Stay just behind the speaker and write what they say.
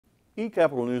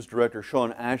eCapitol News Director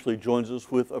Sean Ashley joins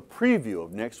us with a preview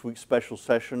of next week's special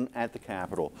session at the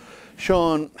Capitol.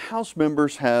 Sean, House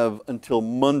members have until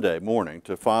Monday morning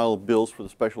to file bills for the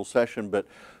special session, but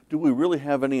do we really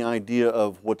have any idea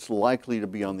of what's likely to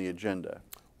be on the agenda?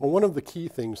 Well, one of the key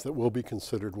things that will be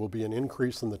considered will be an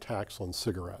increase in the tax on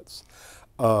cigarettes.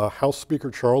 House Speaker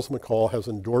Charles McCall has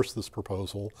endorsed this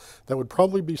proposal that would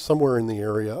probably be somewhere in the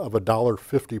area of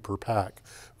 $1.50 per pack,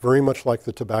 very much like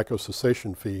the tobacco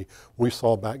cessation fee we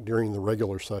saw back during the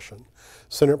regular session.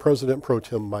 Senate President Pro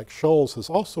Tem Mike Schultz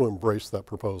has also embraced that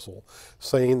proposal,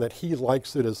 saying that he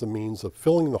likes it as a means of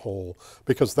filling the hole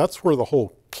because that's where the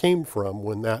hole came from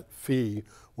when that fee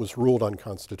was ruled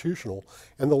unconstitutional,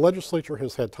 and the legislature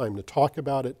has had time to talk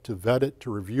about it, to vet it,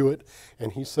 to review it,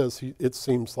 and he says it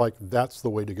seems like that's the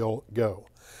way to go.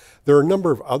 There are a number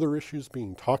of other issues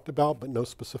being talked about, but no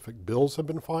specific bills have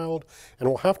been filed, and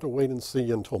we'll have to wait and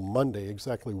see until Monday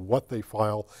exactly what they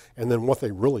file and then what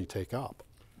they really take up.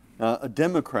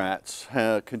 Democrats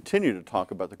continue to talk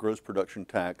about the gross production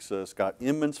tax. Scott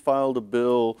Inman's filed a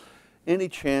bill. Any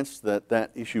chance that that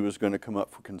issue is going to come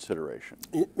up for consideration?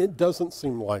 It doesn't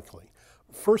seem likely.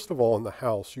 First of all, in the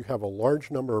House, you have a large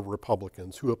number of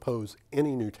Republicans who oppose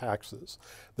any new taxes.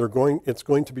 It's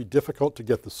going to be difficult to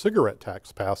get the cigarette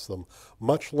tax past them,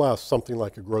 much less something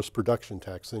like a gross production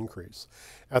tax increase.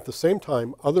 At the same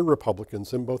time, other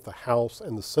Republicans in both the House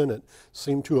and the Senate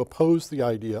seem to oppose the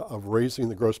idea of raising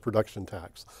the gross production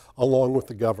tax, along with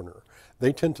the governor.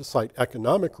 They tend to cite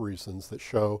economic reasons that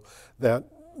show that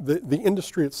the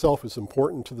industry itself is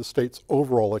important to the state's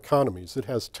overall economies. It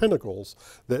has tentacles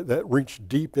that reach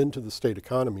deep into the state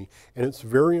economy, and it's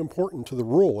very important to the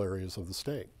rural areas of the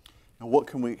state. Now, what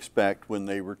can we expect when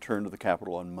they return to the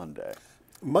Capitol on Monday?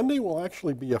 Monday will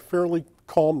actually be a fairly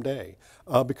calm day.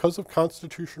 Because of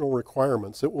constitutional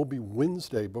requirements, it will be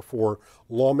Wednesday before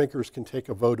lawmakers can take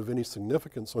a vote of any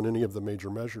significance on any of the major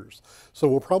measures. So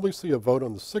we'll probably see a vote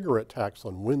on the cigarette tax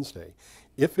on Wednesday.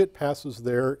 If it passes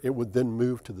there, it would then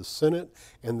move to the Senate,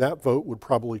 and that vote would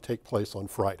probably take place on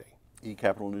Friday.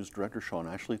 eCapitol News Director Sean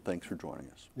Ashley, thanks for joining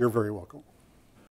us. You're very welcome.